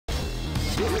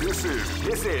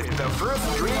This is the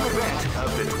first dream event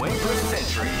of the 21st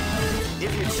century.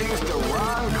 If you choose the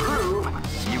wrong groove,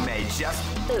 you may just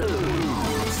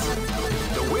lose.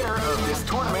 The winner of this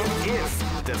tournament is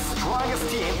the strongest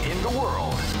team in the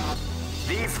world.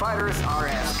 These fighters are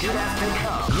as good as they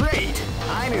come. Great!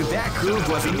 I knew that groove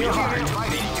was in your heart.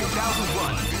 Fighting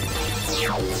 2001.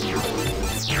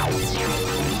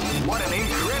 What an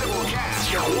incredible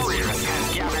cast of warriors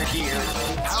has gathered here.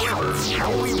 However,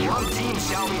 only one team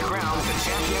shall be crowned the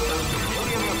champion of the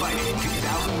Millionaire Fighting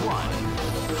 2001.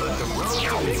 But the road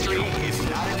to victory is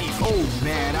not an easy. Oh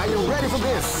man, are you ready for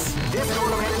this? This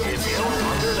tournament is held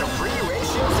under the free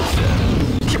ratio system.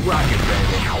 Keep rocking,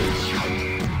 baby.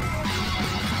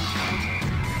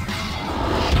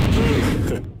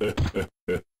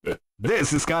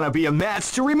 This is gonna be a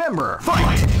match to remember.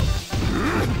 Fight!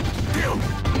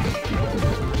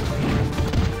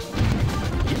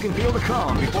 You can feel the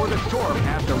calm before the storm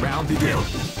as the round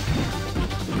begins.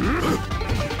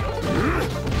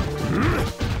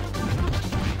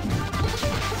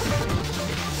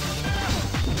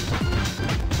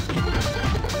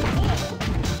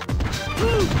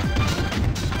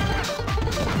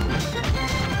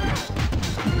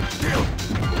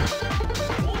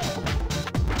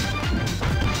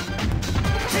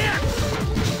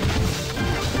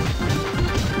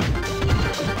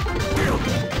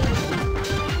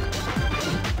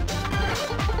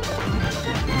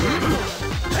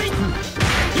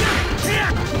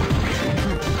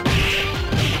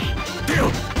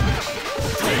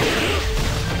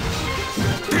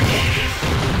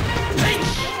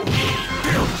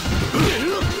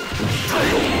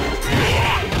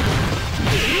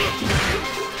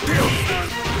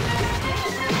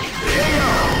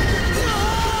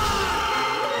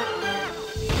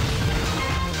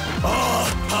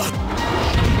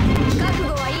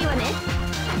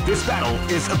 This battle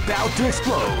is about to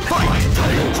explode. Fight!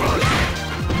 Title Crush!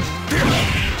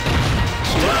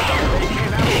 He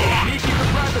came out with a sneaky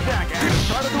surprise attack at the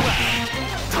start of the round.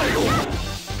 Title!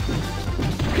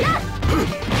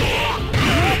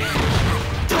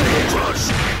 Title Crush!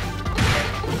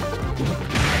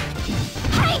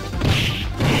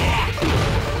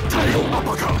 Title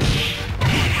Uppercut!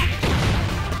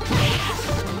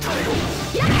 Title!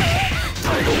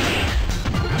 Title!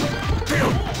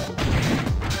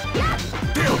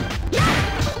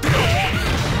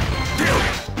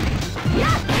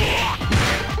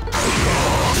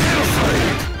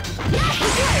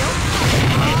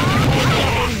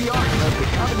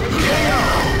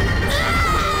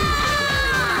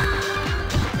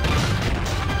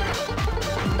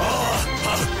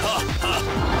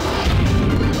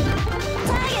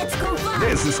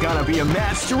 This is gonna be a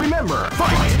match to remember.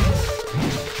 Fight!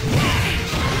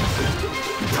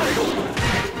 Title!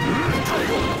 Title!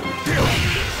 Title!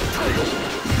 Title!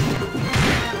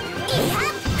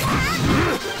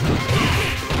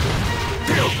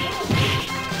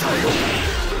 Title!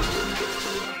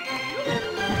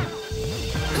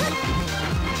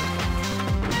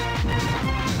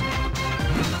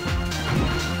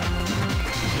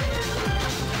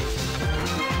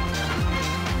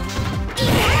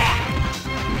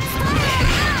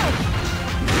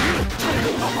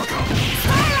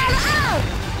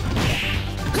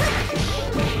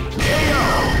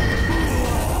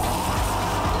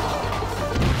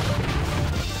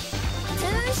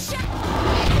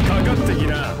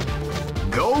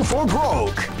 Go for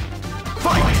broke!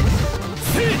 Fight!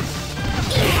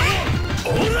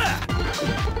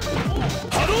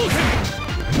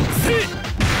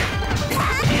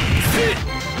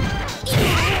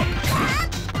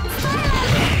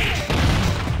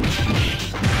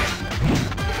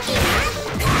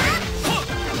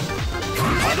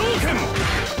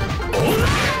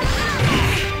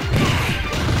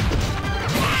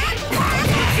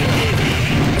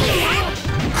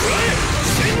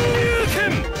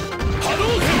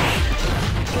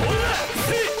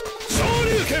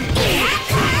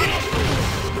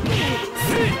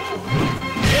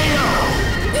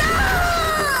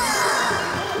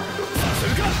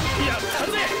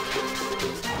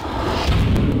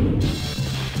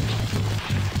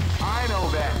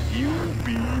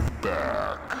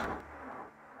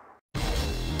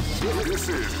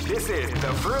 This is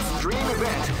the first dream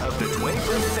event of the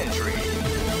 21st century.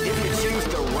 If you choose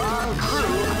the wrong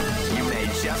crew, you may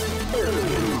just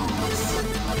lose.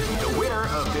 The winner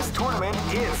of this tournament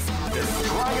is the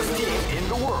strongest team in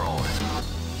the world.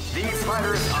 These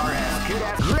fighters are as good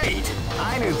as great.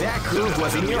 I knew that groove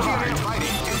was in your heart.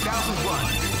 Fighting 2001.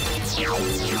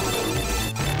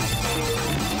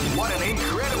 What an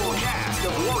incredible cast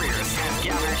of warriors has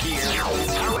gathered here.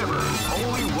 However,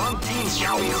 only one team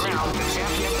shall be crowned the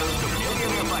champion of the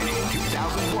Millionaire Fighting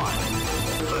 2001.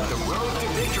 But the road to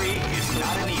victory is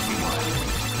not an easy one.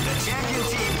 The champion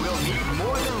team will need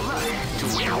more than luck to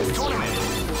win this tournament.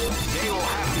 They will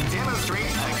have to demonstrate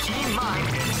a keen mind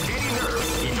and steady nerves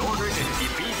in order to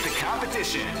defeat the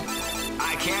competition.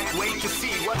 I can't wait to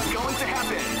see what's going to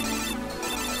happen.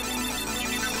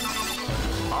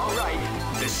 Alright,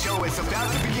 the show is about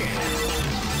to begin.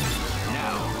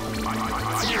 Now,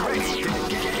 are you ready to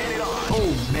get it on?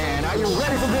 Oh man, are you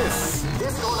ready for this?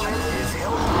 This tournament is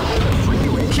held under the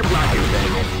freeway. Keep rocking,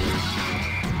 baby.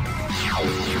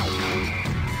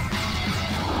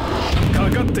 か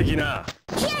かってきな。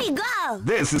 Here you go!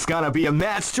 This is gonna be a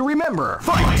match to remember.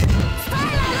 Fight!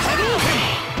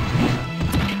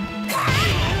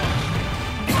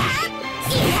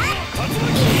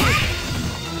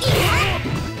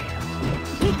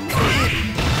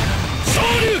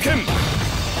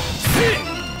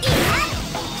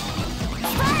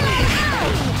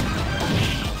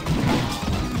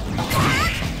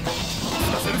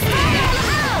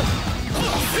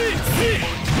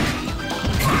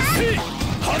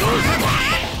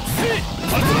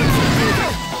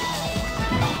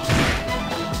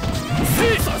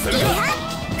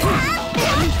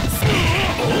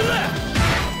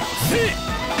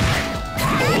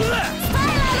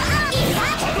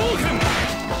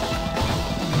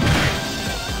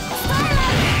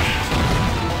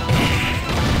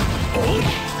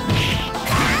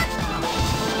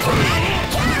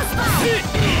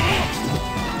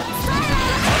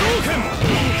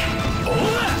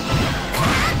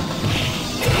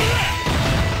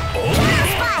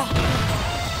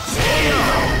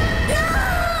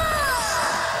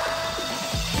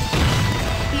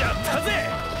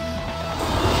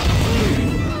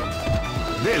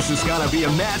 This is gonna be a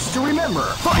match to remember.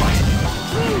 Fight!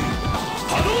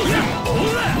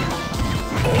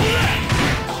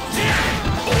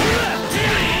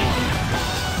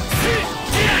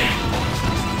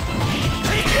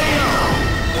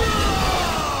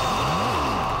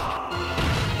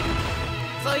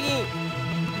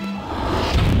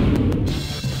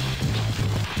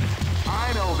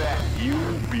 I know that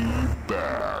you'll be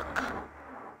back.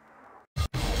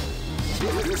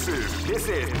 This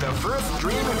is the first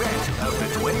dream event of the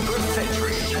 21st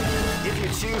century. If you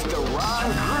choose the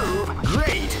wrong groove,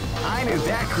 great! I knew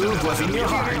that groove was in your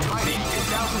heart. Fighting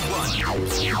 2001.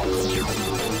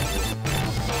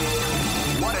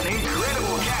 What an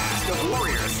incredible cast of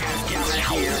warriors has gathered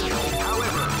here.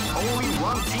 However, only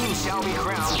one team shall be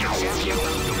crowned the champion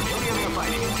of the Millionaire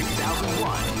Fighting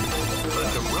 2001.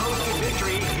 But the road to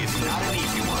victory is not an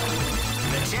easy one.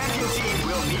 The champion team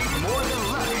will need more than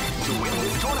luck to win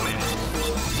this tournament.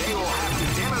 They will have to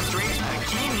demonstrate a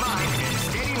keen mind and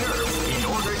steady nerves in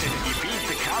order to defeat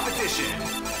the competition.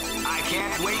 I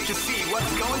can't wait to see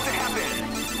what's going to happen.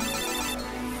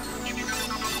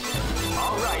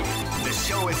 Alright, the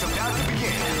show is about to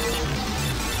begin.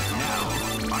 Now,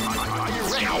 are you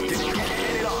ready to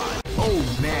get it on? Oh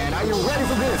man, are you ready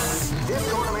for this? This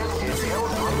tournament is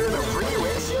held under the free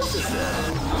ratio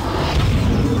system.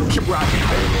 Keep rocking,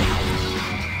 baby.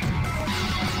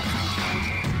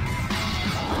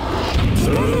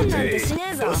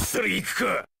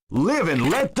 Live and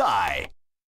let die.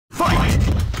 Fight!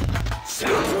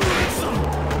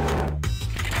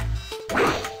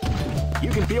 You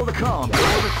can feel the calm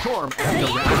before the storm as the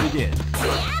round begins.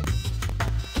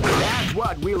 That's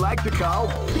what we like to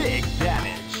call big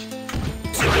damage.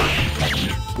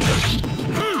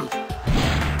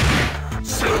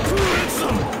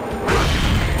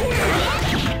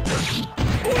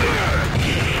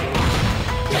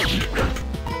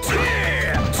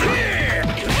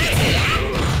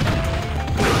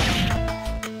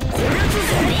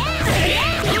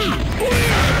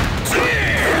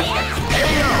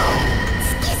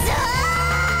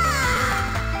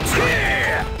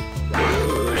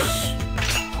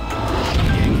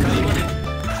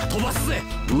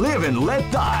 Live and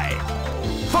let die.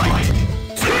 Fight!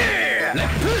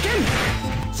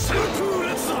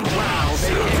 Wow, they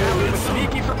came out with a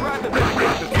sneaky surprise at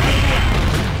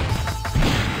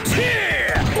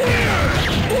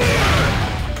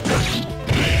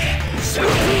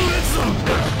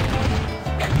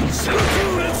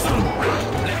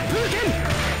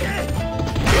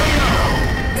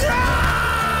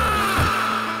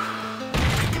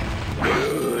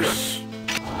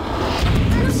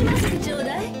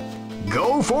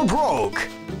Go for broke.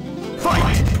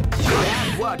 Fight!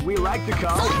 That's what we like to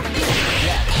call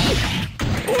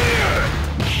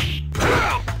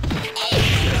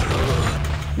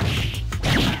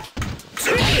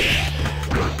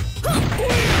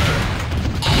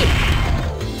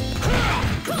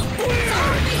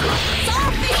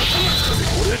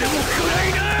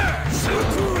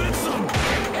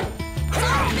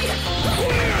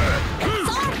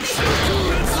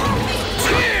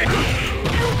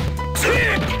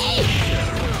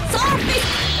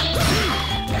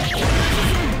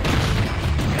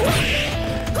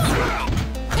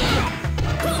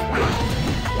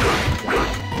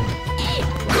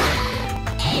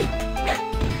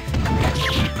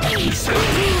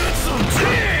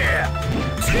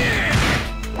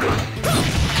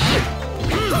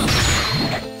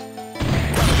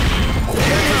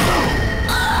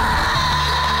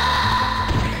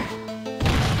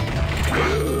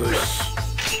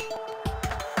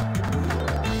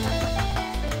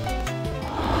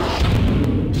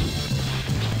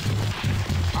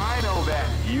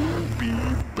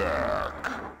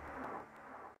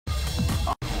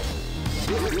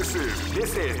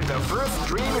first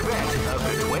dream event of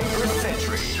the 21st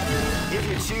century. If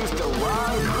you choose the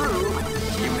wrong groove,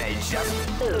 you may just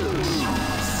lose.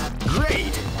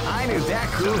 Great! I knew that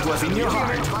groove was in your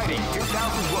heart. Fighting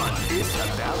 2001 is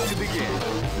about to begin.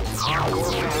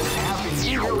 Hardcore fans have been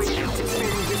eagerly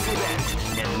anticipating this event,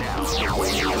 and now the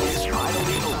wait is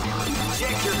finally over.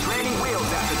 Check your training wheels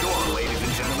at the door, ladies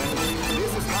and gentlemen.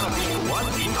 This is gonna be one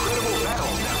incredible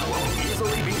battle that won't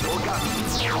easily be forgotten.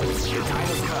 Your time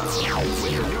has come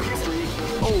with a new history.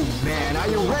 Oh man, are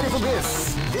you ready for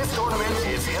this? This tournament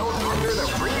is held under the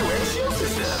free ratio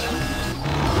system.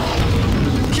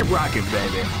 Keep rocking,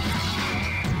 baby.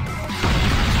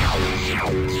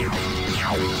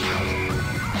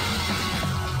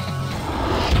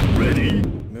 Ready?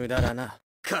 無駄だな。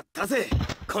勝ったぜ、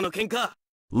この喧嘩。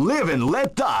Live and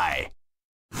let die.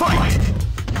 Fight!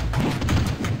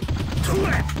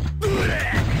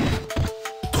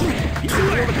 You can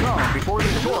feel the calm before the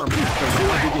storm as the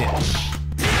war begins.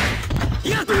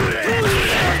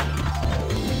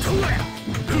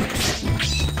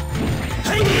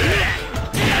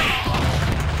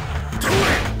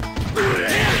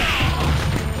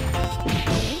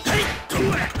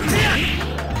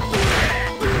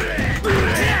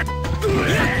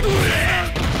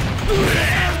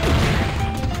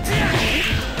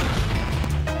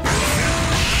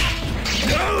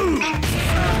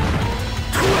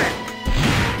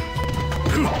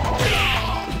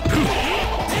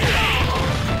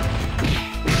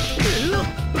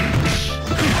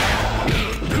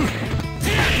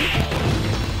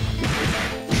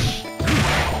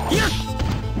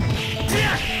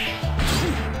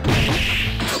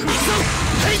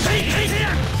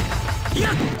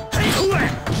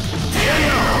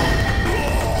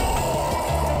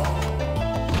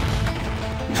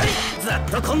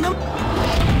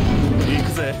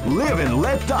 Live and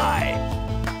let die.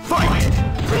 Fight!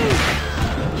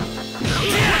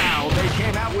 Wow, they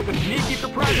came out with a sneaky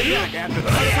surprise attack after the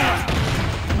first round.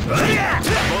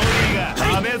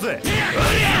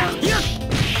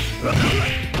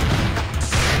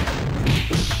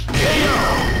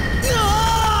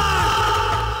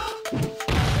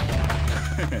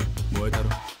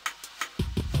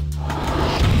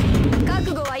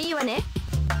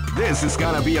 This is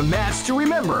gonna be a match to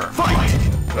remember. Fight!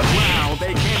 Wow,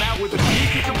 they came out with a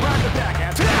sneaky surprise attack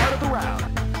at the start of the round.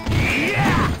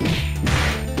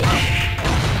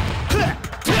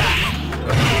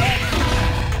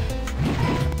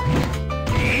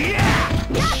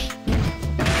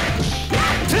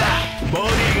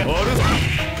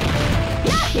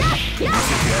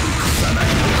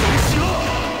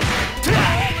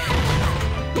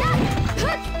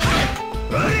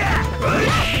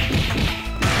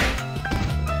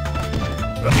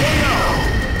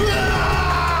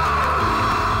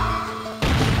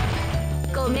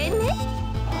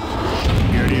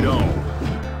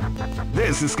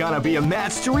 This is gonna be a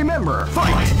match to remember.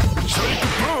 Fight!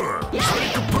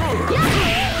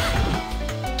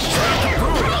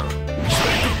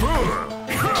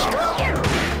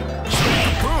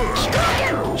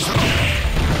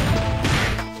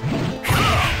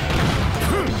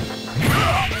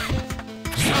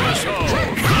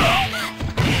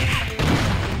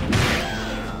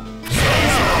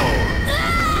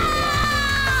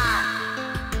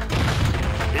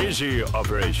 Easy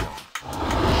operation.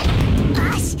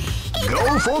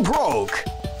 Go for broke!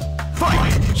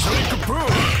 Fight!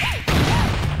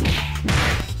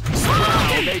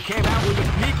 Wow, they came out with a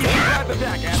sneaky surprise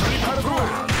attack at the start of the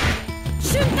round.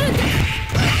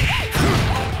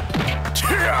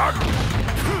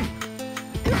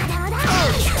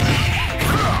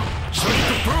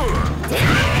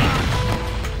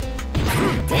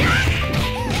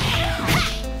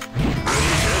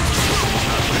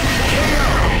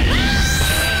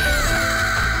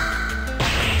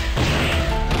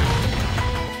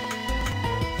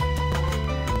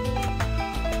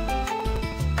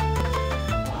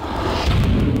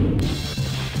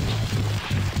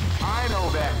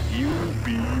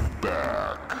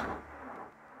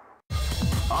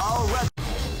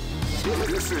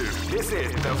 This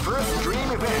is the first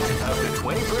dream event of the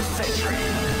 21st century.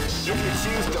 If you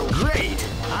choose the great,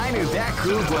 I knew that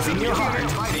groove was in your heart.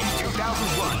 Fighting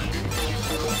 2001.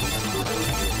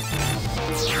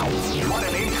 What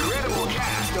an incredible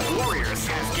cast of warriors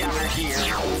has gathered here.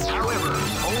 However,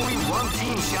 only one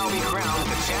team shall be crowned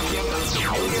the champion of the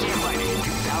Millionaire Fighting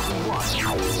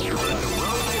 2001. But the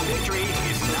road to victory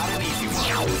is not an easy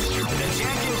one. The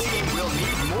champion team will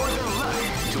need more than luck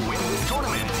to win this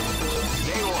tournament.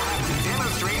 They will have to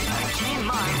demonstrate a keen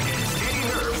mind and steady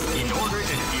nerves in order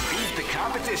to defeat the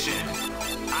competition.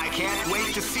 I can't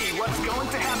wait to see what's going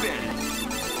to happen.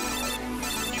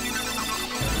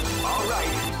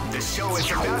 Alright, the show is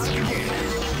about to begin.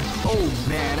 Oh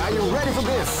man, are you ready for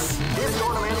this? This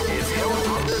tournament is held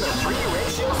under the free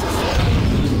ratio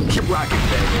system. Keep rocking,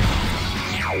 baby.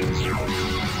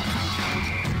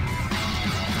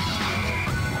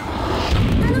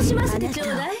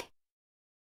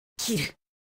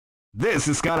 This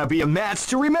is gonna be a match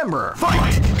to remember.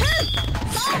 Fight!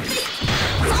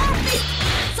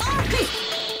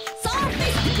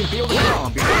 You can feel the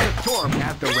calm before the storm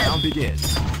as the round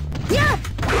begins.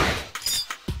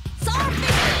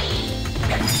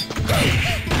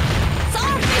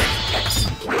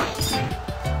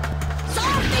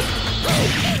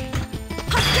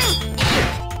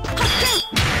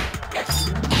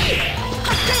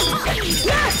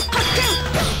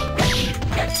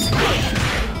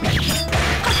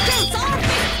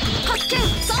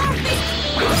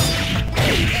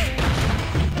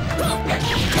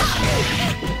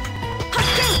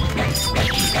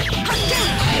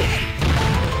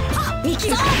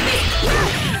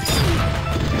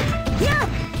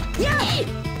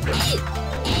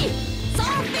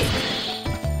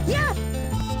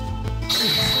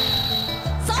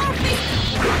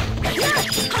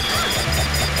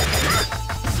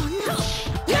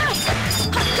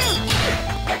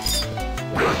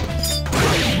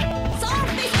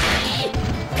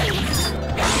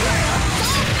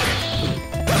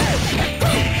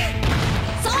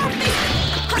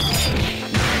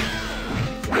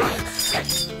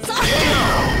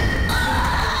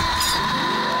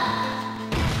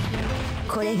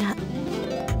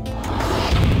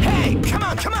 Hey, come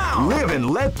on, come on! Live and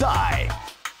let die!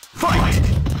 Fight!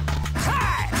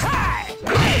 Hi! Hi!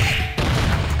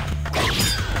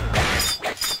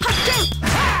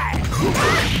 Hi!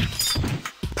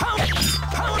 Pound!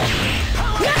 Pound! Pound!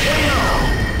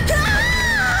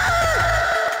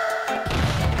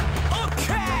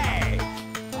 Okay!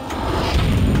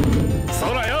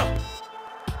 Soraya!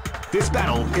 This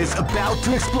battle is about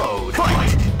to explode!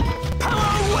 Fight!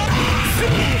 Power whip!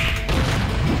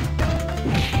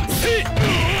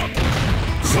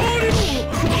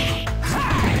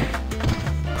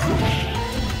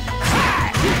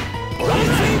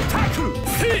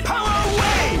 Power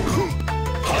wave!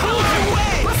 Power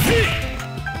wave!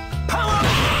 Power!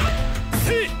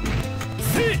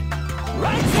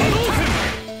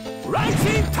 Right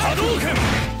Hadouken! Right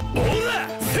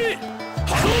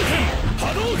Hadouken!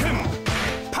 Hadouken!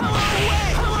 Power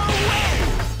wave! Power wave!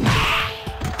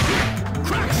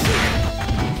 Crack shit!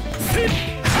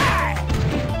 High!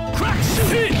 Crack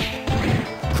shit!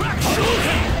 Crack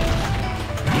Hadouken!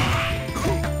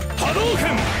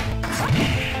 Hadouken!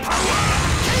 Power!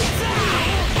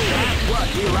 What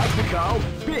we like to call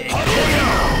big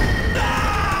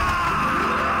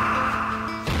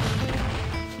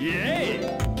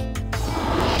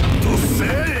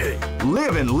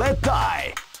Live and let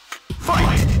die!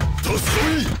 Fight!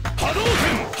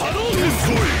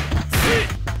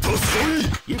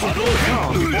 You can feel the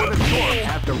calm before the storm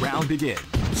as the round begins.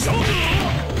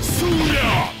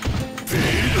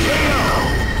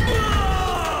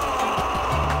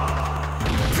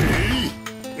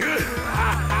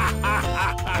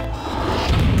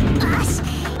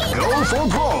 Go for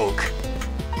broke!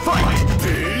 Fight!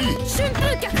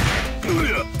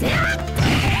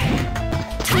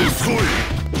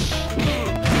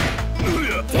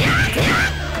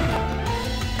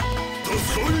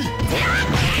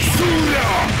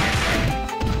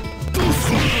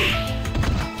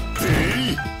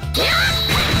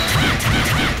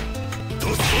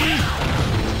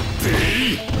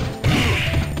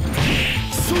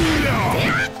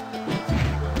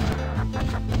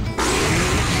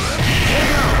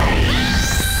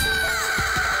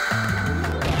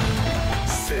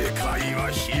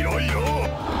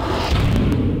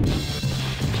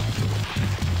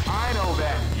 I know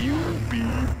that you'll be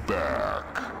back.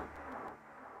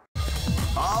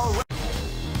 Alright.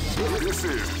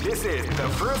 This is the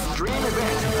first dream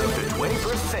event of the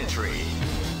 21st century.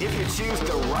 If you choose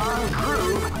the wrong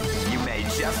groove, you may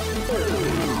just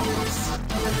lose.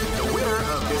 The winner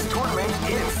of this tournament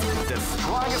is the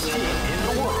strongest team in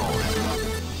the world.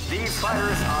 These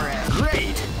fighters are as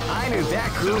Great! I knew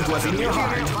that groove was in your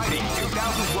heart. Fighting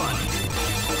 2001.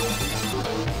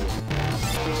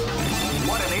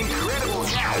 What an incredible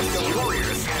cast of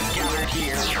warriors has gathered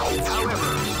here.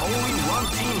 However, only one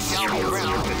team shall be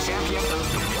crowned the champion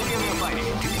of the Millionaire Fighting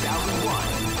 2001.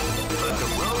 But the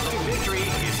road to victory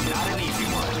is not an easy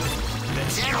one. The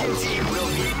champion team will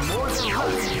need more than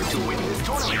luck to win this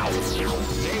tournament.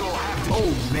 They will have to...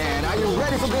 Oh man, are you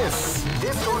ready for this?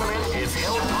 This tournament is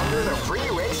held under the free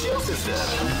ratio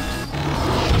system.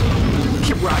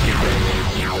 Keep rocking, baby.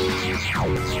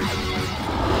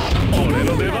 俺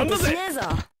の出番だぜ。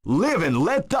 Live and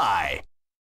let die.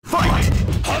 Fight!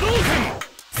 波動拳。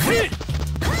せい。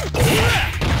おら。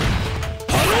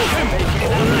波動拳。お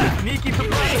ら。 Sneaky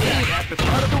surprise attack at the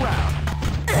start of the round.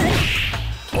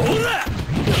 おら。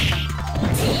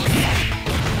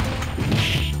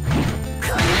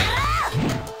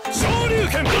昇竜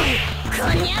拳。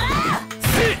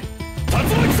せい。竜巻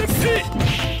旋風。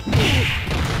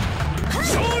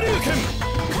昇竜拳。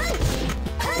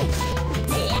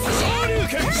昇竜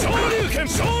拳。昇竜拳。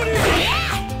昇竜拳。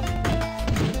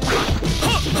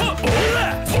はっはっ。おら。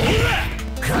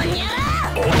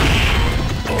おら。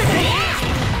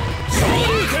昇竜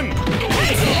拳。竜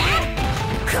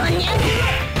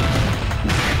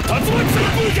巻旋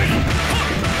風拳。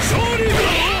昇竜拳。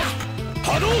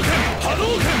波動拳。波動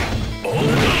拳。おら。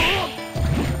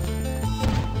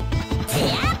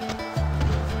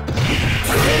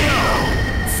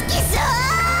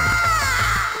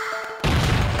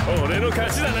 俺の勝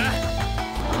ちだな。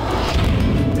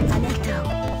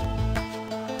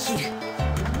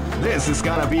 This is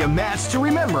gonna be a match to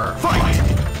remember. Fight!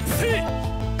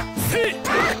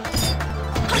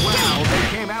 Wow, they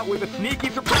came out with a sneaky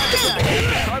surprise attack at the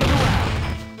start of the round.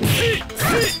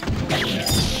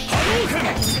 波動拳。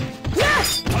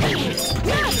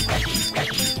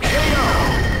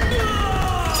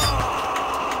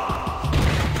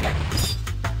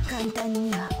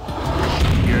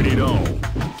 Get it on.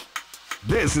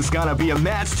 This is gonna be a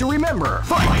match to remember.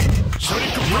 Fight!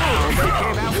 Wow, they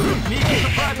came out with a sneaky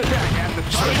surprise attack at the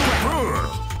start of the round.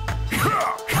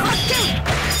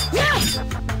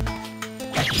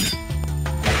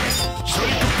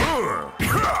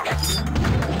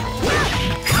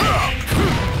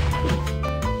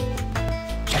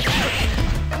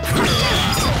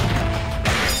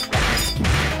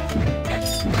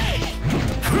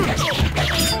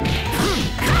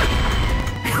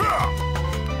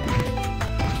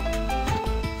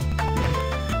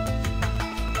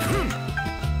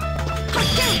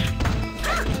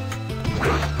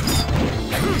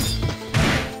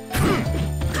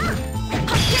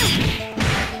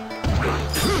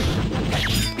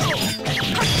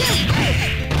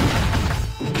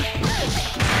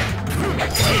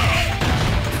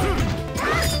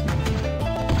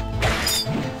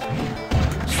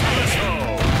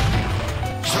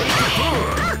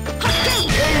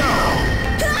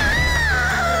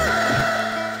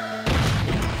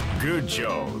 Good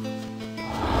job.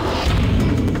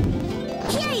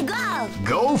 Here you go.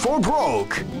 Go for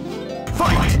broke.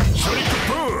 Fight! Shuriken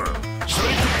Boom!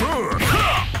 Shuriken Boom!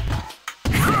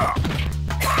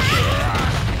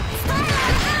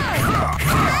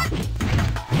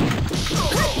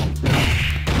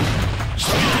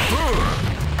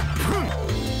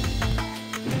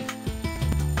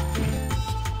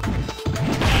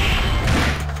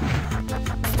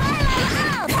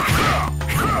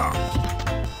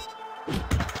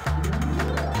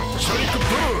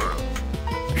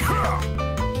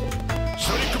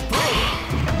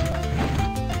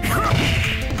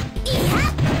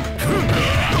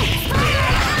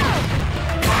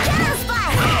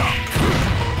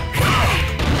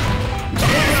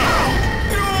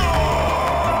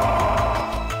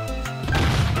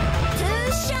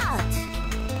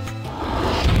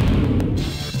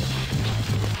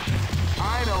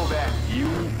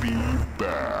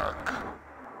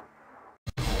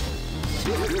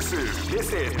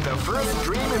 This is the first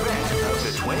dream event of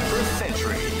the 21st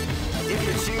century. If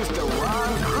you choose the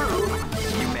wrong groove,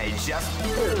 you may just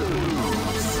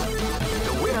lose.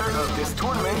 The winner of this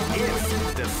tournament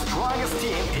is the strongest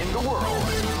team in the world.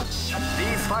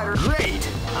 These fighters... Great!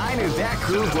 I knew that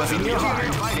groove was in your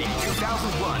heart. Fighting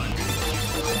 2001.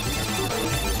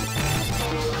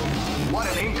 What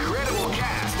an incredible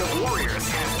cast of warriors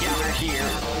has gathered here.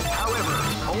 However,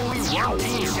 only one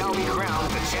team shall be crowned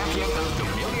the champion of the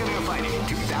Millionaire Fighting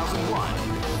 2001.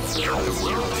 The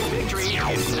road to victory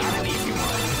is not an easy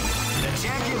one. The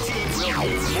champion team will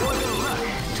need more than luck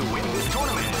to win this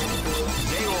tournament.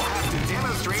 They will have to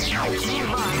demonstrate a keen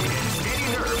mind and steady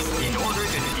nerves in order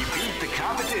to defeat the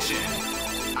competition.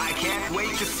 I can't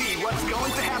wait to see what's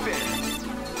going to happen.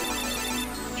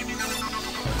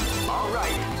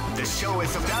 Alright, the show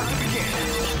is about to begin.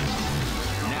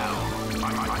 Now,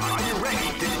 are you ready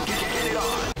to get it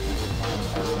on?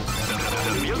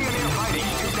 The Millionaire Fighting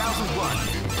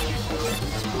 2001.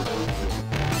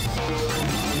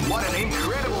 What an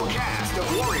incredible cast of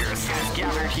warriors has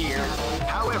gathered here.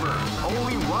 However,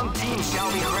 only one team shall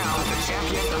be crowned the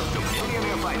champion of the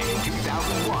Millionaire Fighting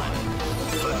 2001.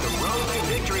 But the road to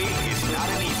victory is not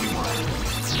an easy one.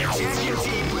 The champion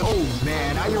team will... Oh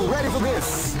man, are you ready for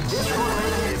this? This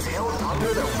tournament is held held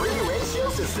under the free ratio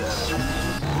system.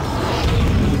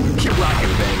 Keep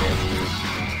rocking, baby.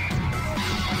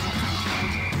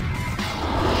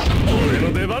 俺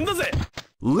の出番だぜ。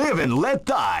 Live and let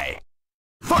die.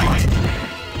 Fight!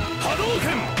 波動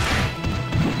拳。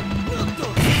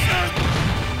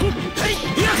はい、いや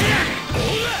いや。お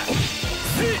ら。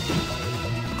せ。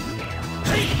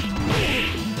はい。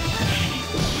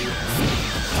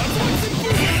波動拳。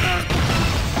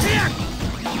てや。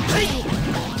はい。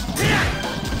てや。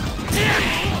てや。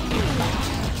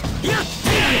や。て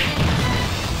や。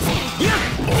や。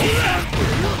おら。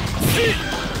せ。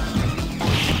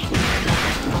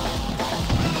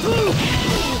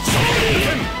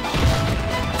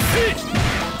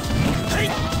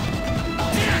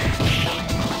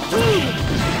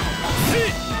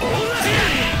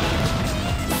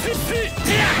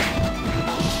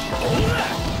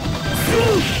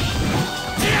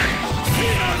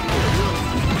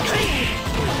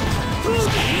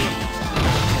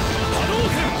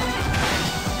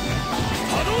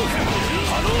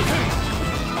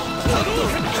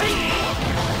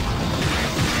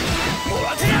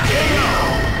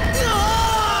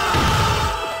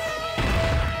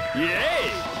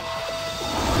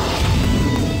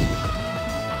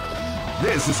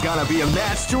This is gonna be a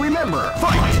match to remember.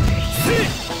 Fight! Sit!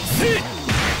 Sit!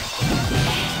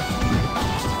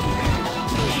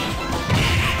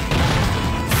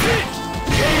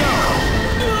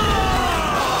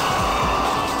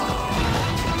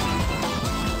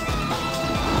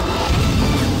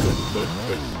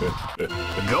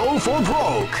 Go for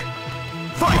broke.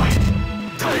 Fight!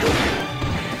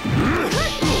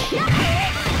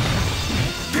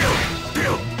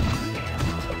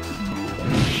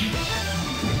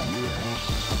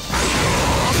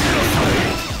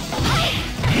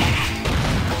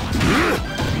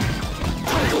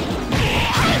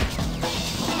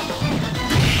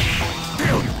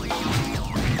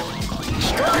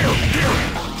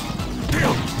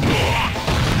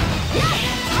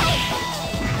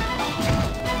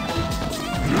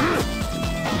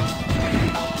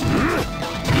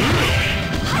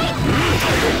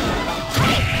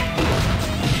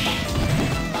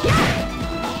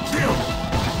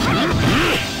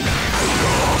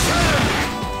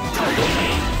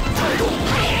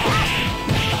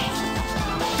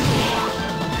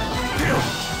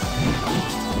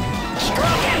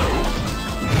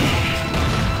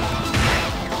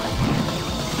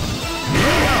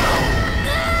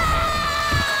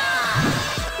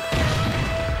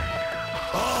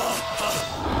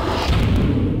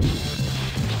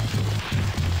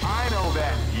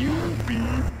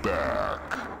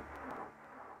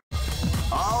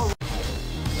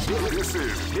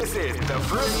 This is the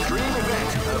first dream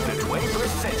event of the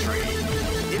 21st century.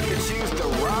 If you choose the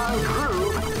wrong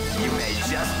groove, you may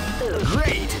just...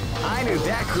 Great! I knew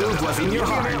that groove was in your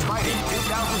heart. Fighting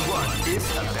 2001 is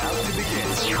about to begin.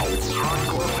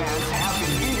 Hardcore fans have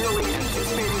been eagerly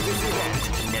anticipating this event,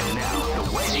 and now the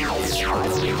waiting is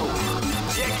finally over.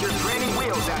 Check your training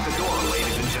wheels at the door,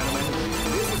 ladies and gentlemen.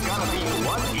 This is gonna be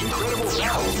one incredible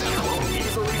battle that won't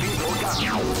easily be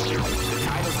forgotten. The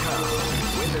time has come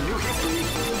when the new history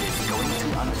is going to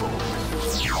unfold.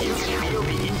 You can feel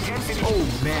the intensity. Oh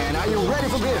man, are you ready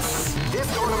for this? This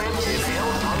tournament is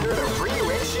held under the free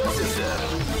ratio system.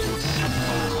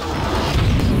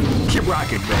 Keep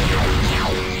rocking, baby.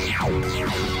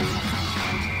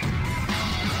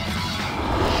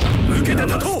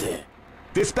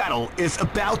 This battle is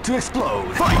about to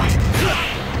explode. Fight!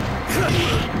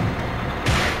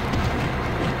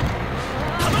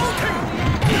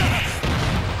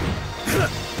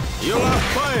 You are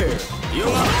fire! You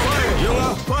are fire! You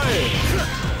are fire!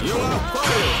 You are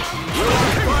fire! You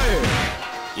are fire!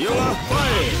 You are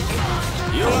fire!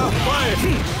 You are fire!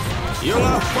 You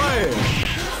are fire!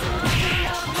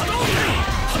 Hadouken!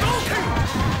 Hadouken!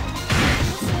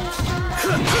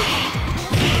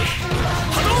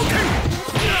 Hadouken!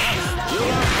 You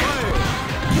are fire!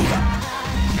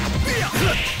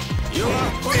 You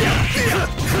are fire!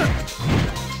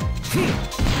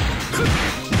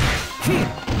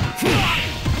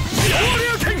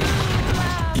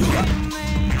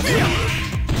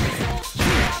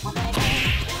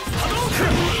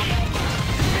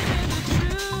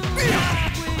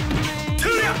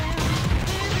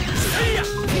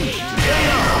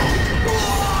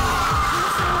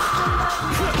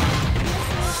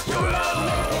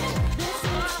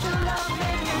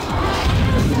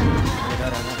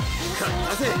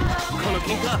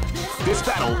 This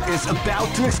battle is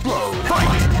about to explode.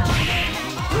 Fight!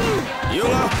 You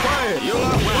are fire! You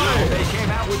are fire! They came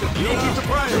out with the You are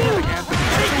fire!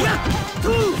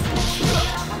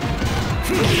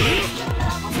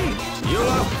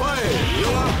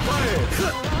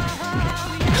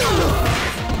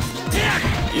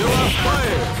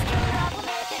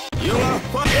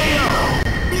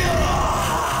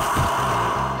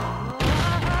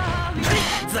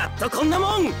 ざっとこんな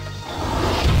もん。 Get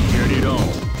it on.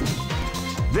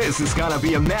 This is gonna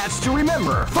be a match to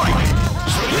remember. Fight!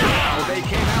 Now they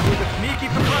came out with a sneaky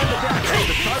surprise attack at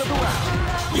the start of the round.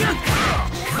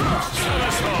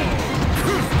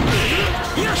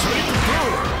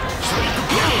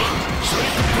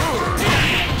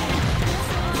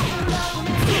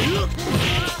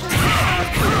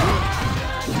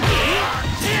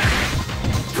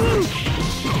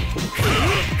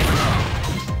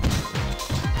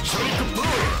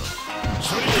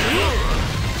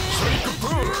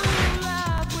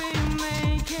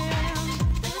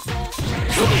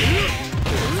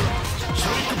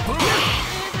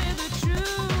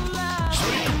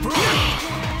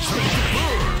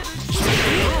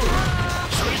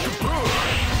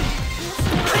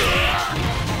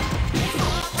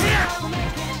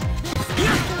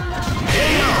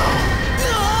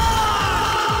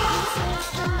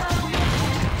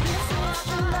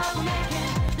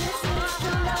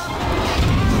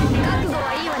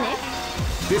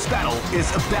 This battle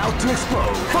is about to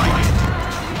explode. Fight!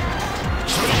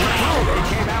 Wow, they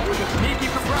came out with a sneaky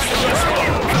surprise attack.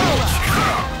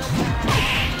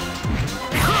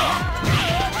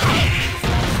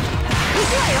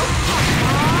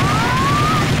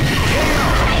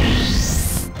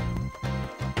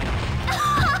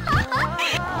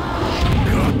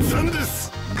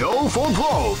 Go for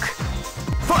broke.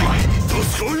 Fight!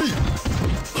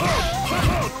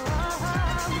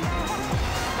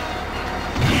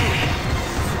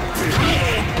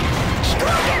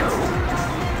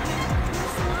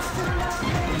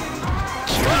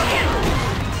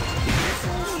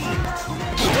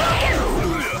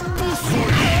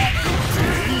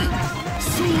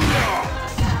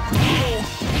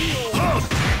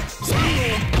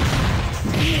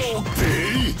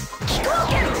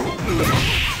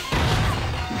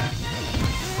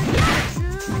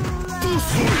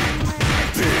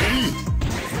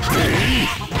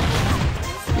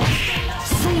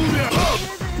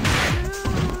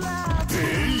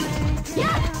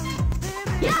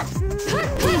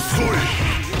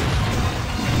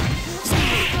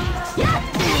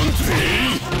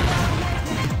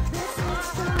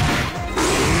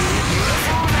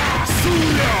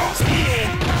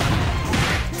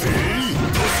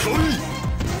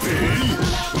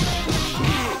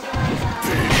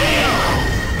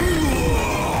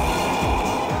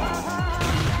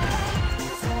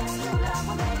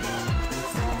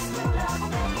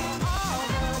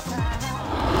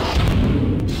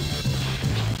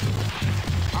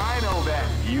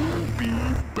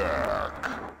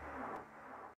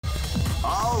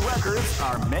 All records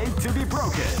are made to be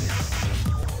broken.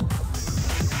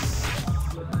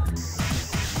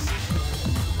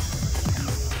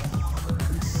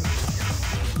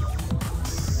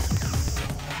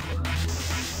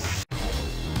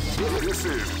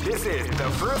 This is the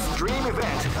first dream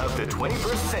event of the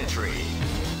 21st century.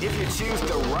 If you choose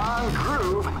the wrong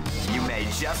groove, you may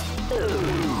just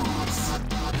lose.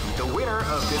 The winner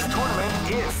of this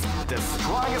tournament is the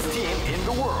strongest team in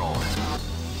the world.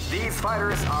 These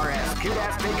fighters are as good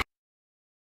as they